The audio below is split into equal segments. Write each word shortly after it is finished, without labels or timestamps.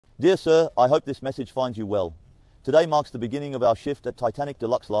Dear sir, I hope this message finds you well. Today marks the beginning of our shift at TITANIC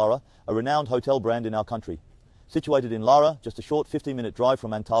DELUXE LARA, a renowned hotel brand in our country. Situated in Lara, just a short 15-minute drive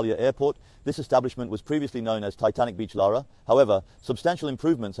from Antalya Airport, this establishment was previously known as TITANIC Beach Lara. However, substantial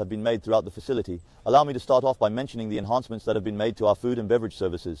improvements have been made throughout the facility. Allow me to start off by mentioning the enhancements that have been made to our food and beverage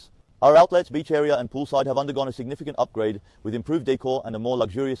services. Our outlets, beach area and poolside have undergone a significant upgrade with improved decor and a more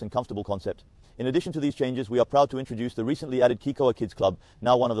luxurious and comfortable concept. In addition to these changes, we are proud to introduce the recently added Kikoa Kids Club,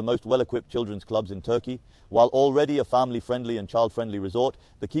 now one of the most well-equipped children's clubs in Turkey. While already a family-friendly and child-friendly resort,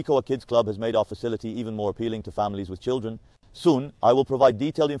 the Kikoa Kids Club has made our facility even more appealing to families with children. Soon, I will provide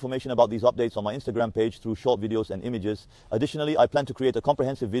detailed information about these updates on my Instagram page through short videos and images. Additionally, I plan to create a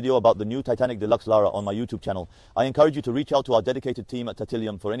comprehensive video about the new TITANIC DELUXE LARA on my YouTube channel. I encourage you to reach out to our dedicated team at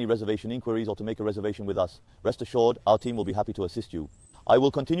Tatilium for any reservation inquiries or to make a reservation with us. Rest assured, our team will be happy to assist you. I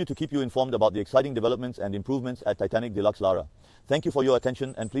will continue to keep you informed about the exciting developments and improvements at TITANIC DELUXE LARA. Thank you for your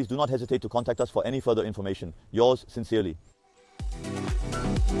attention and please do not hesitate to contact us for any further information. Yours sincerely.